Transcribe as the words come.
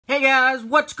Hey guys,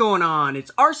 what's going on?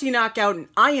 It's RC Knockout and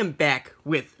I am back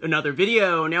with another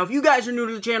video. Now if you guys are new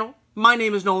to the channel, my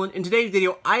name is Nolan. In today's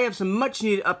video, I have some much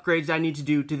needed upgrades I need to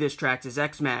do to this Traxxas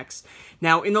X Maxx.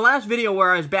 Now in the last video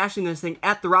where I was bashing this thing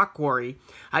at the rock quarry,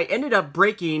 I ended up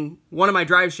breaking one of my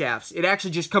drive shafts. It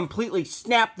actually just completely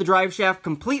snapped the drive shaft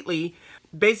completely.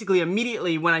 Basically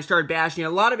immediately when I started bashing it. A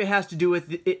lot of it has to do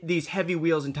with these heavy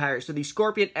wheels and tires. So these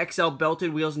Scorpion XL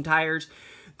belted wheels and tires,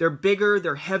 they're bigger,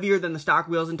 they're heavier than the stock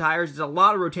wheels and tires. There's a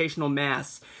lot of rotational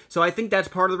mass. So I think that's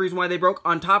part of the reason why they broke.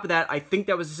 On top of that, I think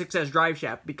that was a 6S drive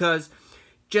shaft because,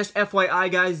 just FYI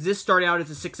guys, this started out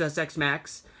as a 6S X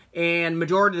Maxx and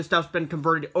majority of the stuff's been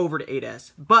converted over to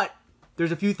 8S. But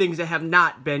there's a few things that have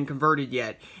not been converted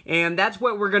yet. And that's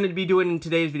what we're going to be doing in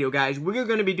today's video, guys. We're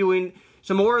going to be doing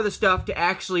some more of the stuff to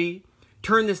actually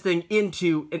turn this thing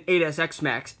into an 8S X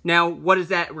Maxx. Now, what does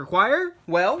that require?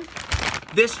 Well,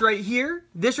 this right here,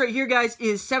 guys,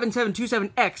 is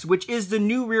 7727X, which is the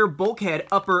new rear bulkhead,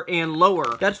 upper and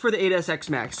lower. That's for the 8S X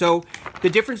Maxx. So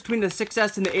the difference between the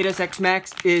 6S and the 8S X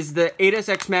Maxx is the 8S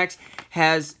X Maxx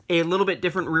has a little bit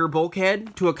different rear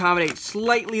bulkhead to accommodate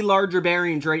slightly larger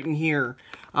bearings right in here.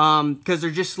 Because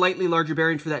they're just slightly larger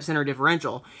bearings for that center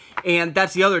differential. And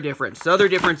that's the other difference. The other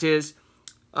difference is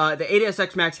the 8S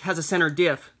X Maxx has a center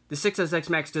diff. The 6S X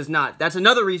Maxx does not. That's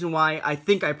another reason why I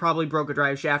think I probably broke a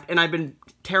drive shaft. And I've been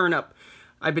tearing up.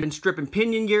 I've been stripping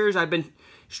pinion gears. I've been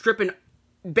stripping...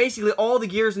 Basically, all the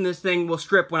gears in this thing will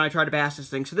strip when I try to bash this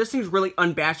thing. So this thing's really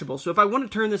unbashable. So if I want to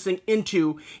turn this thing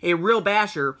into a real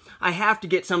basher, I have to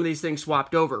get some of these things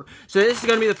swapped over. So this is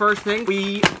going to be the first thing.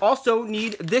 We also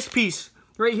need this piece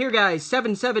right here, guys.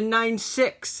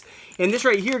 7796. And this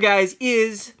right here, guys,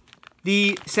 is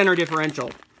the center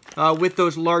differential. With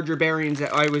those larger bearings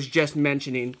that I was just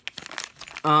mentioning.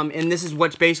 And this is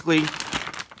what's basically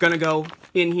going to go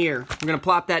in here. We're going to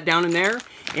plop that down in there,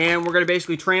 and we're going to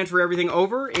basically transfer everything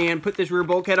over and put this rear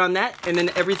bulkhead on that, and then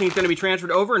everything's going to be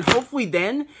transferred over, and hopefully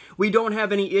then we don't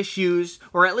have any issues,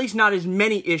 or at least not as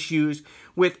many issues,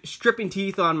 with stripping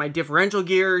teeth on my differential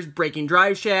gears, breaking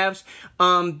drive shafts.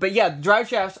 But yeah, the drive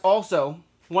shafts also...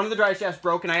 One of the drive shafts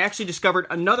broke, and I actually discovered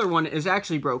another one is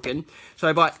actually broken. So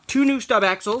I bought two new stub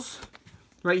axles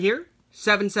right here,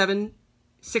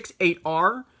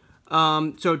 7768R.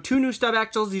 So two new stub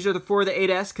axles. These are for the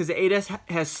 8S, because the 8S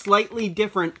has slightly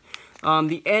different,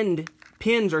 the end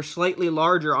pins are slightly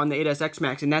larger on the 8S X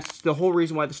Maxx, and that's the whole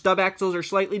reason why the stub axles are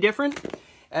slightly different,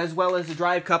 as well as the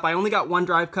drive cup. I only got one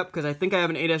drive cup because I think I have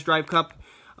an 8S drive cup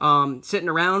sitting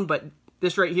around, but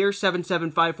this right here,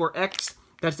 7754X,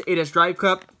 that's the 8S drive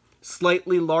cup,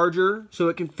 slightly larger, so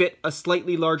it can fit a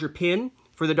slightly larger pin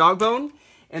for the dog bone.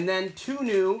 And then two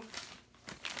new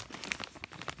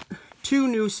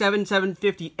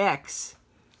 7750X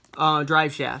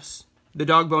drive shafts, the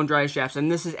dog bone drive shafts.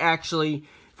 And this is actually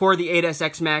for the 8S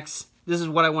X Maxx. This is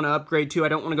what I want to upgrade to. I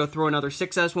don't want to go throw another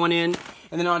 6S one in.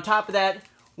 And then on top of that,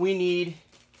 we need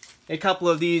a couple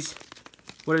of these.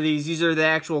 What are these? These are the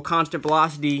actual constant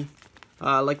velocity,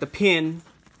 like the pin.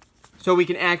 So we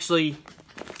can actually,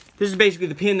 this is basically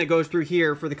the pin that goes through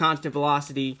here for the constant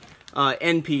velocity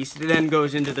end piece that then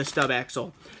goes into the stub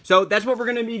axle. So that's what we're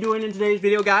going to be doing in today's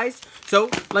video, guys. So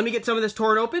let me get some of this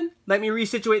torn open, let me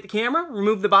resituate the camera,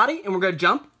 remove the body, and we're going to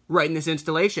jump right in this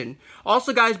installation.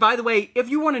 Also, guys, by the way, if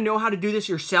you want to know how to do this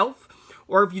yourself,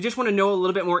 or if you just want to know a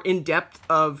little bit more in depth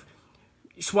of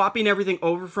swapping everything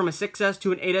over from a 6S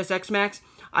to an 8S X Maxx,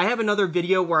 I have another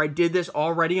video where I did this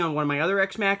already on one of my other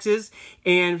X Maxxes,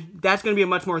 and that's going to be a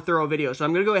much more thorough video. So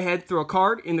I'm going to go ahead, throw a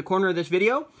card in the corner of this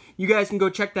video. You guys can go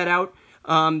check that out.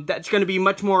 That's going to be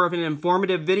much more of an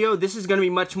informative video. This is going to be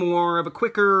much more of a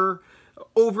quicker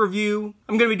overview.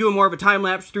 I'm going to be doing more of a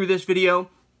time-lapse through this video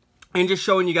and just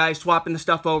showing you guys swapping the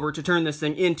stuff over to turn this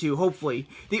thing into, hopefully,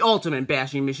 the ultimate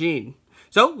bashing machine.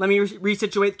 So let me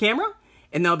resituate the camera,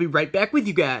 and I'll be right back with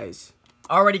you guys.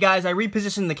 Alrighty guys, I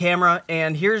repositioned the camera,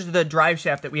 and here's the drive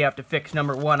shaft that we have to fix,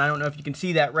 number one. I don't know if you can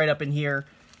see that right up in here.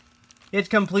 It's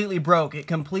completely broke. It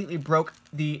completely broke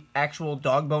the actual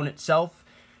dog bone itself,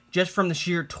 just from the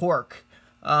sheer torque.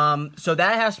 So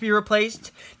that has to be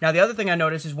replaced. Now the other thing I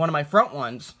noticed is one of my front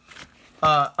ones,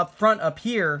 up front up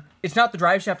here, it's not the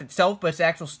drive shaft itself, but it's the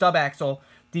actual stub axle.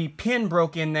 The pin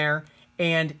broke in there,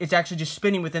 and it's actually just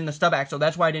spinning within the stub axle.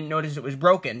 That's why I didn't notice it was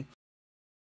broken.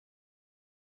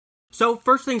 So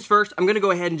first things first, I'm going to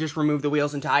go ahead and just remove the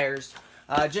wheels and tires,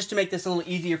 just to make this a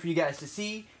little easier for you guys to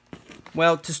see.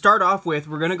 Well, to start off with,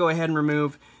 we're going to go ahead and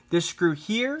remove this screw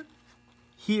here,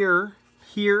 here,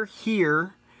 here,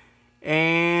 here,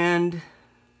 and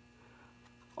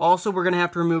also we're going to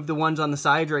have to remove the ones on the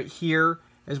sides right here,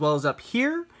 as well as up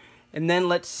here. And then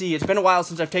let's see, it's been a while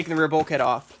since I've taken the rear bulkhead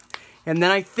off. And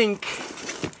then I think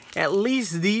at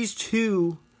least these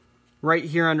two right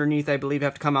here underneath, I believe,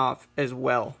 have to come off as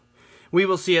well. We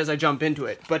will see as I jump into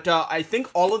it. But I think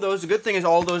all of those, the good thing is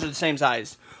all of those are the same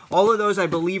size. All of those, I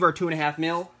believe, are 2.5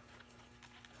 mil.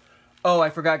 Oh, I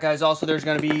forgot, guys. Also, there's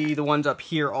going to be the ones up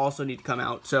here also need to come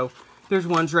out. So there's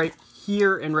ones right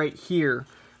here and right here.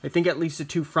 I think at least the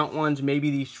two front ones, maybe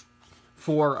these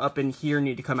 4 up in here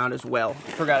need to come out as well.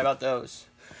 Forgot about those.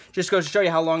 Just goes to show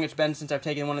you how long it's been since I've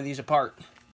taken one of these apart.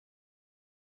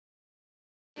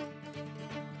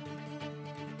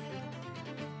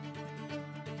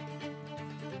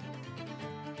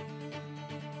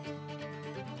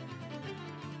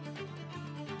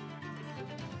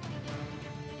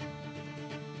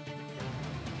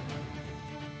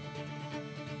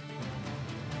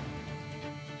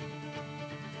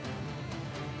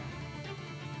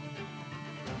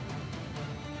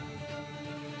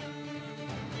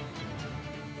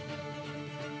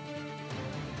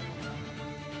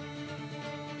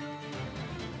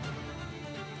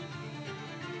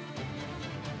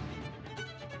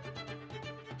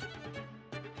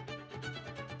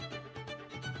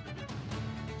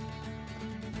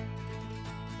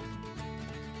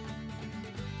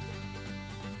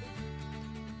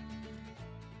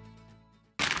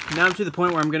 Now I'm to the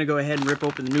point where I'm going to go ahead and rip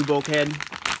open the new bulkhead.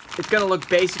 It's going to look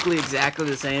basically exactly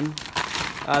the same.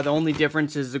 The only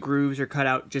difference is the grooves are cut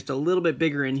out just a little bit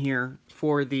bigger in here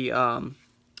for the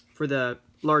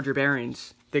larger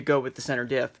bearings that go with the center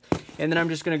diff. And then I'm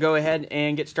just going to go ahead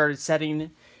and get started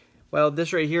setting. Well,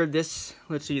 this right here,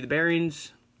 let's see, the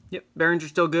bearings. Yep, bearings are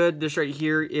still good. This right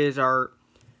here is our,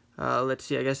 let's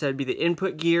see, I guess that'd be the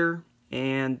input gear.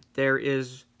 And there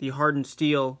is the hardened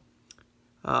steel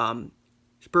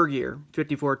spur gear,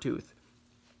 54 tooth.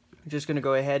 I'm just going to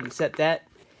go ahead and set that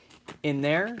in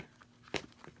there.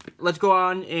 Let's go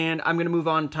on, and I'm going to move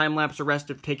on time-lapse the rest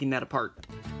of taking that apart.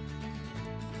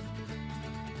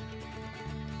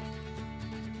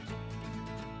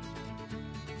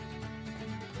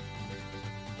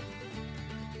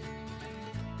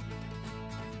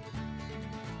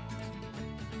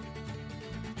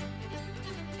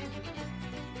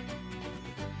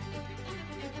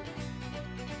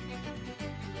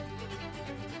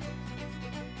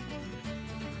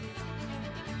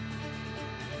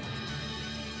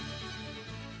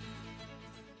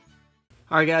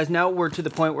 Alright guys, now we're to the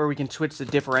point where we can switch the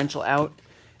differential out.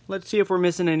 Let's see if we're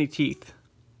missing any teeth.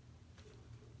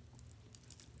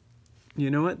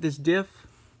 You know what, this diff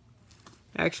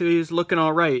actually is looking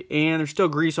alright, and there's still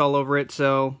grease all over it,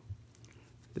 so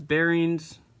the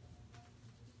bearings,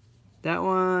 that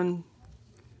one,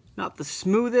 not the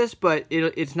smoothest, but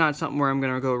it's not something where I'm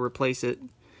going to go replace it.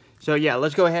 So yeah,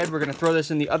 let's go ahead, we're going to throw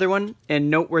this in the other one, and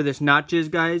note where this notch is,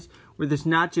 guys. Where this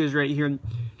notch is right here,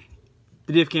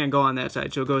 the diff can't go on that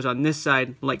side, so it goes on this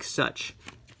side like such.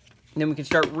 And then we can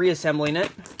start reassembling it.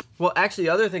 Well, actually, the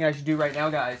other thing I should do right now,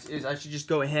 guys, is I should just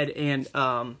go ahead and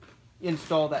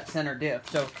install that center diff.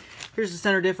 So here's the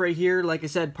center diff right here. Like I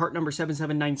said, part number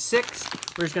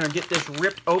 7796. We're just going to get this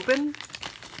ripped open.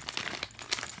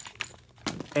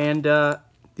 And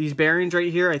these bearings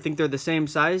right here, I think they're the same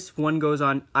size. One goes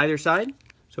on either side.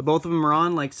 So both of them are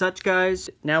on like such, guys.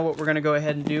 Now what we're going to go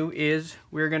ahead and do is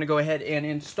we're going to go ahead and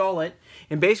install it.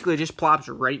 And basically it just plops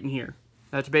right in here.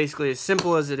 That's basically as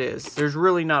simple as it is. There's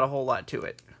really not a whole lot to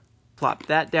it. Plop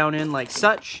that down in like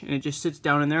such, and it just sits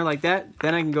down in there like that.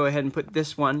 Then I can go ahead and put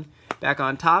this one back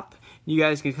on top. You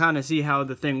guys can kind of see how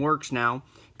the thing works now.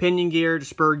 Pinion gear to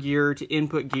spur gear to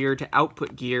input gear to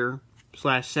output gear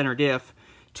 / center diff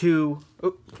to,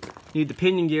 need the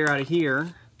pinion gear out of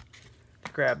here.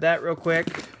 Grab that real quick.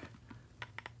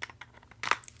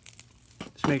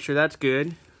 Just make sure that's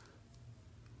good.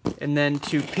 And then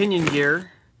to pinion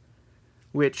gear,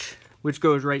 which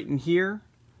goes right in here.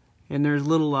 And there's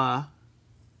little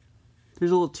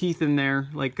teeth in there,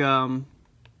 like you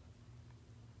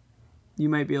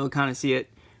might be able to kind of see it.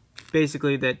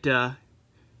 Basically that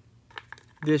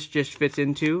this just fits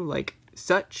into like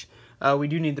such. We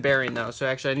do need the bearing though, so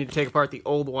actually I need to take apart the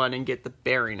old one and get the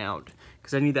bearing out,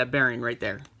 because I need that bearing right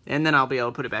there. And then I'll be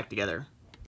able to put it back together.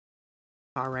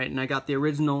 Alright, and I got the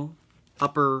original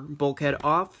upper bulkhead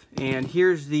off, and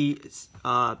here's the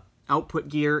output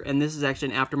gear, and this is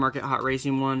actually an aftermarket Hot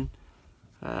Racing one.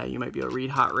 You might be able to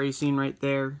read Hot Racing right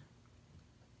there.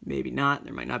 Maybe not,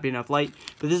 there might not be enough light,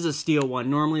 but this is a steel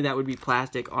one. Normally that would be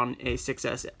plastic on a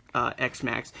Traxxas X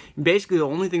Maxx. And basically the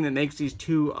only thing that makes these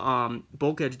two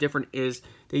bulkheads different is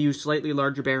they use slightly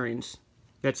larger bearings.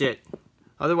 That's it.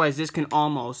 Otherwise this can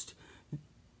almost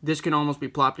this can almost be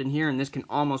plopped in here, and this can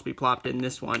almost be plopped in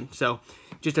this one. So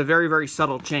just a very, very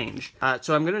subtle change.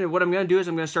 So what I'm gonna do is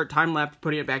I'm gonna start time-lapse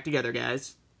putting it back together,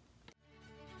 guys.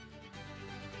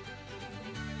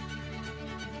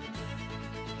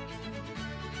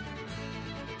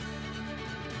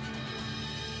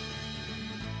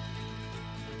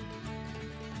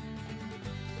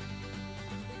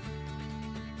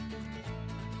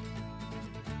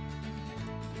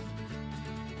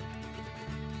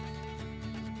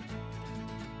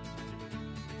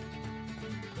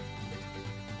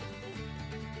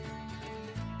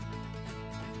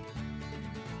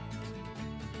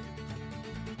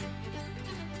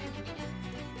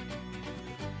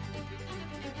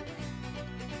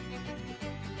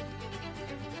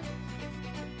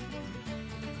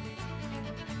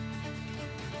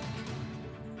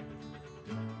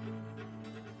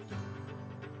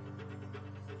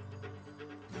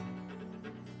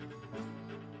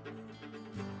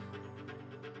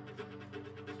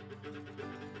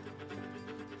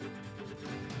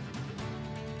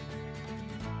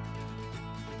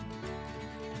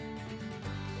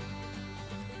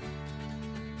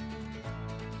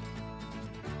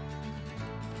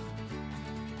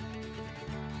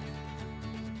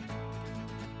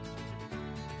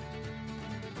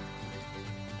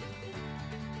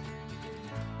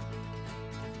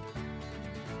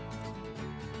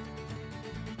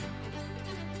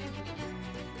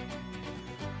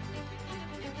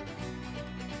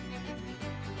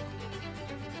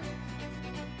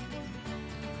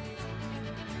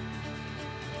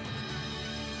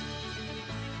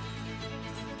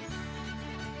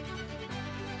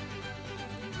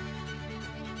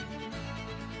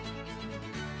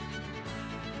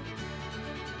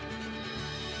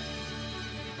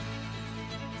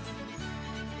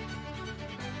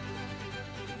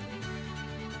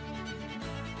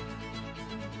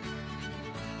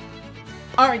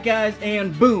 Alright guys,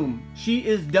 and boom, she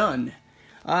is done.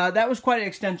 That was quite an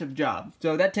extensive job,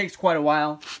 so that takes quite a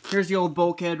while. Here's the old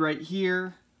bulkhead right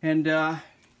here, and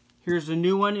here's the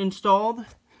new one installed.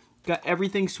 Got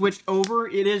everything switched over.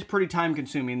 It is pretty time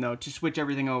consuming though to switch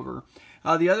everything over.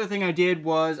 The other thing I did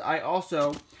was I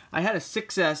had a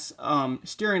 6S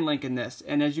steering link in this,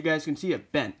 and as you guys can see,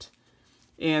 it bent.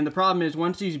 And the problem is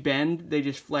once these bend, they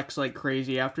just flex like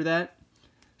crazy after that.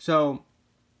 So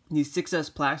these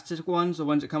 6S plastic ones, the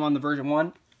ones that come on the version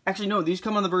 1. Actually, no, these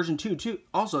come on the version 2 too,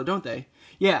 also, don't they?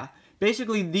 Yeah,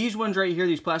 basically these ones right here,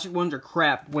 these plastic ones are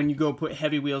crap when you go put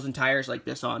heavy wheels and tires like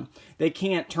this on. They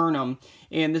can't turn them,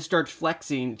 and this starts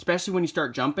flexing, especially when you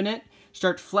start jumping it,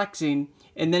 starts flexing,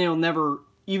 and then it'll never,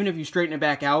 even if you straighten it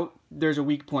back out, there's a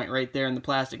weak point right there in the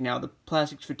plastic now. The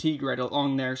plastic's fatigued right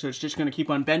along there, so it's just going to keep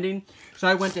on bending. So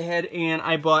I went ahead and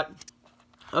I bought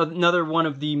another one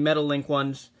of the Metal Link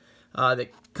ones that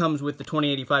comes with the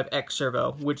 2085X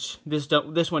servo, which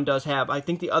this one does have. I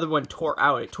think the other one tore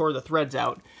out. It tore the threads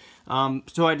out.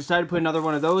 So I decided to put another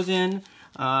one of those in.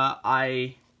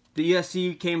 The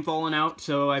ESC came falling out,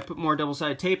 so I put more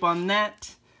double-sided tape on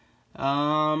that.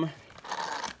 And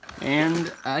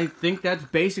I think that's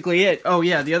basically it. Oh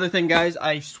yeah, the other thing, guys,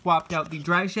 I swapped out the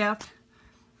drive shaft.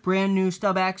 Brand new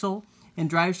stub axle and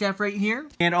drive shaft right here,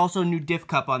 and also new diff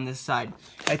cup on this side.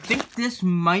 I think this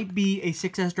might be a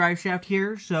 6S drive shaft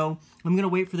here, so I'm gonna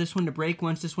wait for this one to break.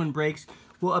 Once this one breaks,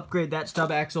 we'll upgrade that stub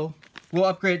axle. We'll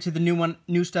upgrade it to the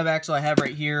new stub axle I have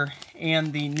right here,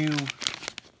 and the new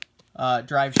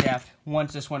drive shaft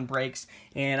once this one breaks.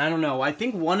 And I don't know, I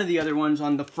think one of the other ones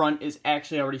on the front is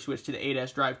actually already switched to the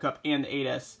 8S drive cup and the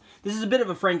 8S. This is a bit of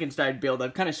a Frankenstein build.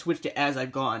 I've kind of switched it as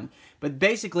I've gone. But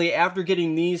basically, after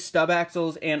getting these stub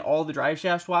axles and all the drive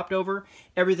shafts swapped over,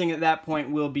 everything at that point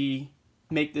will be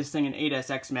make this thing an 8S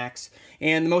X Maxx.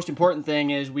 And the most important thing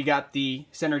is we got the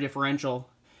center differential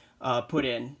put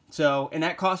in. So, and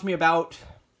that cost me about,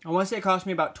 I want to say it cost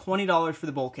me about $20 for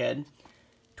the bulkhead.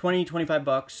 20, 25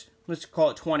 bucks. Let's call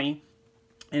it 20.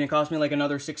 And it cost me like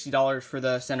another $60 for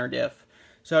the center diff.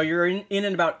 So you're in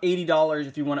at about $80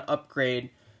 if you want to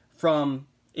upgrade from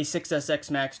a 6S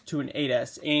X Maxx to an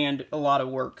 8S, and a lot of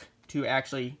work to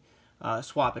actually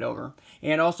swap it over.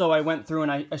 And also I went through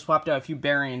and I swapped out a few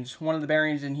bearings. One of the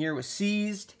bearings in here was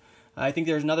seized. I think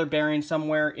there's another bearing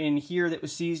somewhere in here that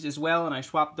was seized as well, and I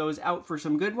swapped those out for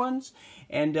some good ones.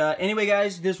 And anyway,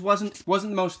 guys, this wasn't the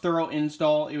most thorough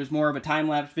install. It was more of a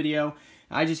time-lapse video.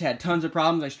 I just had tons of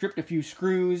problems. I stripped a few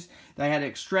screws that I had to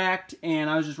extract, and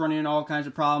I was just running into all kinds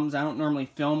of problems. I don't normally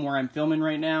film where I'm filming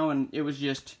right now, and it was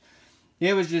just,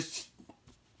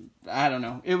 I don't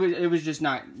know. It was just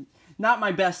not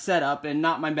my best setup and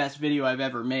not my best video I've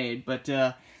ever made. But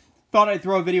thought I'd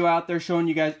throw a video out there showing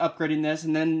you guys upgrading this,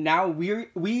 and then now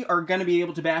we are going to be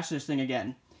able to bash this thing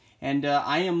again. And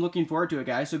I am looking forward to it,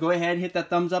 guys. So go ahead and hit that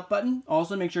thumbs up button.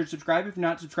 Also, make sure to subscribe if you're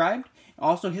not subscribed.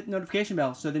 Also, hit the notification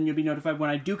bell so then you'll be notified when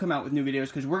I do come out with new videos,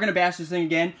 because we're going to bash this thing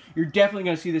again. You're definitely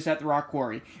going to see this at the rock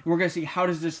quarry. And we're going to see how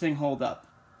does this thing hold up.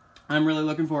 I'm really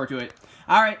looking forward to it.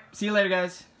 Alright, see you later,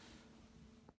 guys.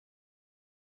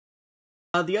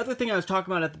 The other thing I was talking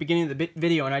about at the beginning of the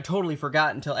video, and I totally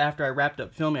forgot until after I wrapped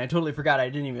up filming, I totally forgot I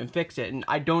didn't even fix it, and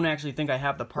I don't actually think I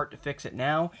have the part to fix it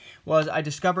now, was I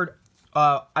discovered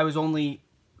not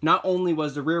only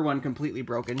was the rear one completely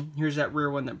broken, here's that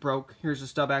rear one that broke, here's the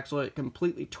stub axle, it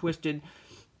completely twisted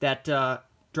that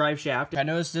drive shaft. I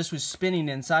noticed this was spinning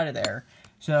inside of there,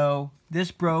 so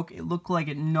this broke. It looked like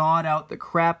it gnawed out the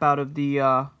crap out of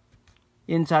the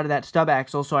inside of that stub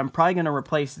axle, so I'm probably going to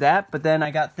replace that. But then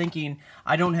I got thinking,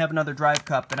 I don't have another drive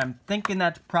cup, and I'm thinking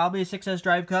that's probably a 6S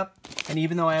drive cup, and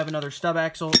even though I have another stub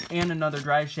axle and another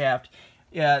drive shaft,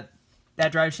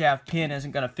 that drive shaft pin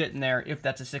isn't going to fit in there if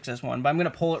that's a 6S one. But I'm going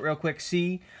to pull it real quick,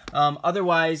 see.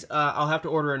 Otherwise, I'll have to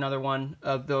order another one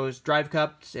of those drive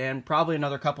cups, and probably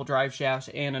another couple drive shafts,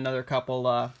 and another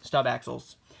couple stub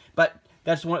axles. But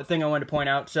that's one thing I wanted to point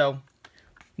out. So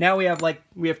now we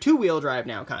have two-wheel drive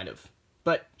now, kind of.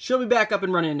 But she'll be back up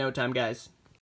and running in no time, guys.